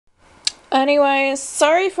Anyways,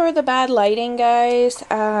 sorry for the bad lighting, guys.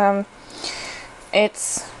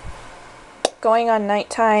 It's going on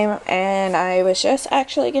nighttime, and I was just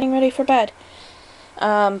actually getting ready for bed.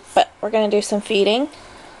 But we're gonna do some feeding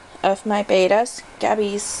of my bettas.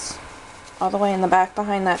 Gabby's all the way in the back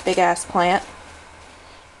behind that big ass plant.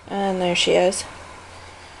 And there she is.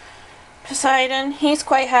 Poseiden, he's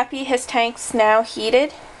quite happy. His tank's now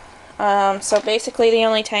heated. So basically the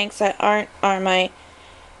only tanks that aren't are my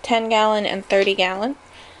 10 gallon and 30 gallon.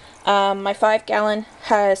 My 5 gallon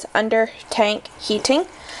has under tank heating.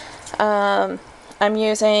 I'm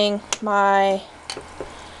using my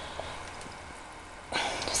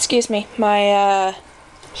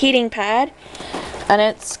heating pad, and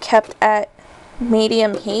it's kept at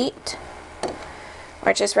medium heat,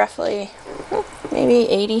 which is roughly maybe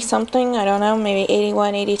 80 something, I don't know, maybe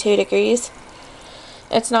 81, 82 degrees.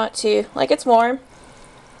 It's not too, it's warm-ish.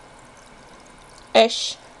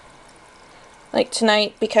 Like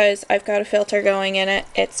tonight, because I've got a filter going in it,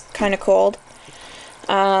 it's kind of cold.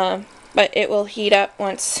 But it will heat up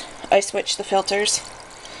once I switch the filters.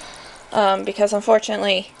 Because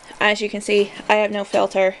unfortunately, as you can see, I have no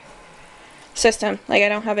filter system. I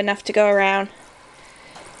don't have enough to go around.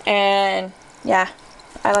 And yeah,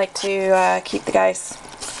 I like to keep the guys'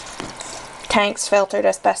 tanks filtered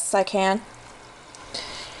as best as I can.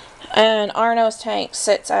 And Arno's tank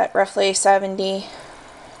sits at roughly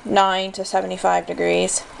 79 to 75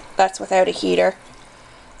 degrees. That's without a heater.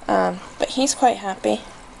 But he's quite happy.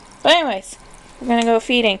 But anyways, we're gonna go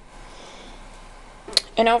feeding.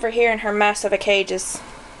 And over here in her mess of a cage is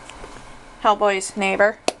Hellboy's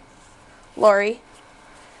neighbor, Lori.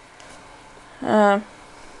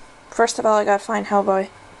 First of all, I gotta find Hellboy.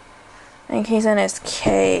 I think he's in his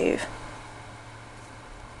cave.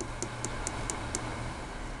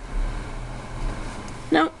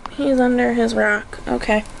 Nope, he's under his rock.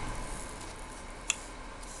 Okay.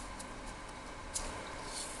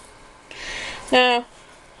 Now,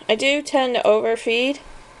 I do tend to overfeed.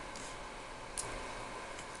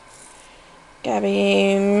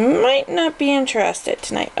 Gabby might not be interested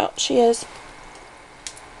tonight. Oh, she is.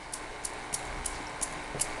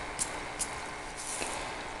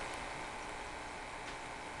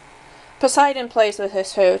 Poseiden plays with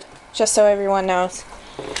his food, just so everyone knows.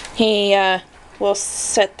 He will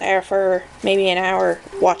sit there for maybe an hour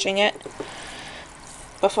watching it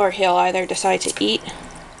before he'll either decide to eat.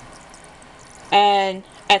 And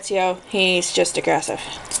Ezio, he's just aggressive.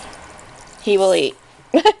 He will eat.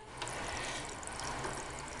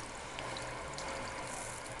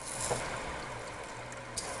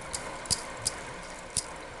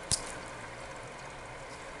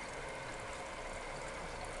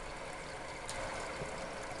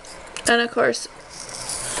 And of course,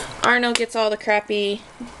 Arno gets all the crappy,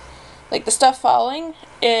 the stuff falling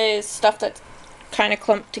is stuff that's kind of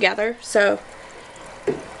clumped together, so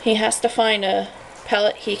he has to find a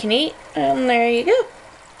pellet he can eat, and there you go.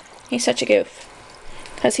 He's such a goof,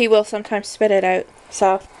 because he will sometimes spit it out.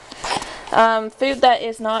 So, food that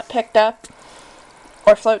is not picked up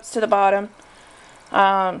or floats to the bottom,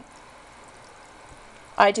 I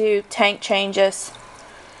do tank changes.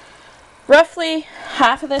 Roughly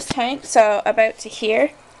half of this tank, so about to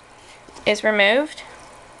here, is removed.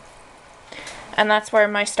 And that's where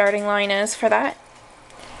my starting line is for that.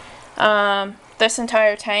 This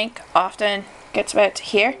entire tank often gets about to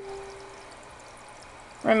here,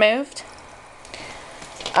 removed.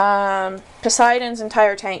 Poseiden's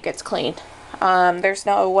entire tank gets cleaned. There's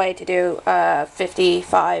no way to do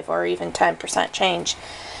 55 or even 10% change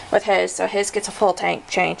with his, so his gets a full tank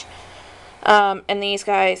change. And these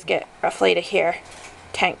guys get roughly to here,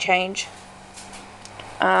 tank change.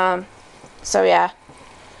 So yeah.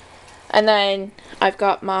 And then I've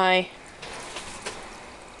got my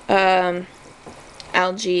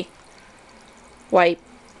algae wipe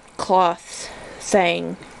cloth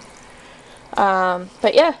thing.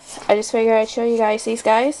 But yeah, I just figured I'd show you guys these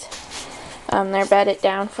guys. They're bedded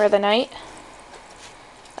down for the night.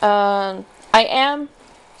 I am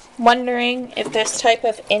wondering if this type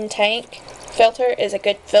of in-tank filter is a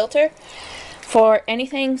good filter for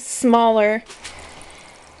anything smaller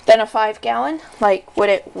than a 5 gallon. Would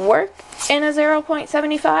it work in a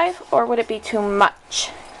 0.75 or would it be too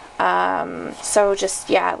much? So just,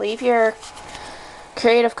 yeah, leave your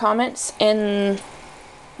creative comments and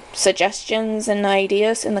suggestions and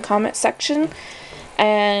ideas in the comment section,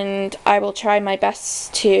 and I will try my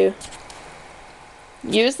best to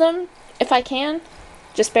use them if I can.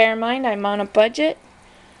 Just bear in mind, I'm on a budget.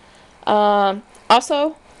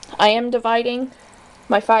 Also, I am dividing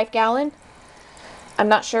my 5 gallon. I'm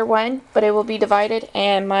not sure when, but it will be divided,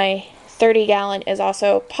 and my 30-gallon is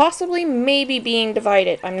also possibly maybe being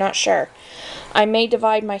divided. I'm not sure. I may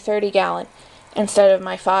divide my 30-gallon instead of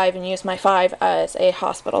my 5 and use my 5 as a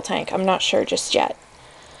hospital tank. I'm not sure just yet.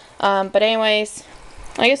 But anyways,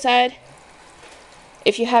 like I said,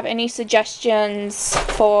 if you have any suggestions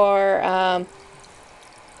for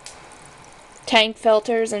tank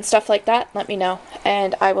filters and stuff like that, let me know,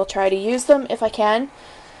 and I will try to use them if I can.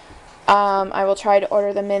 I will try to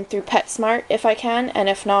order them in through PetSmart if I can, and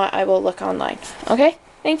if not, I will look online. Okay?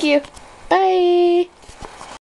 Thank you. Bye!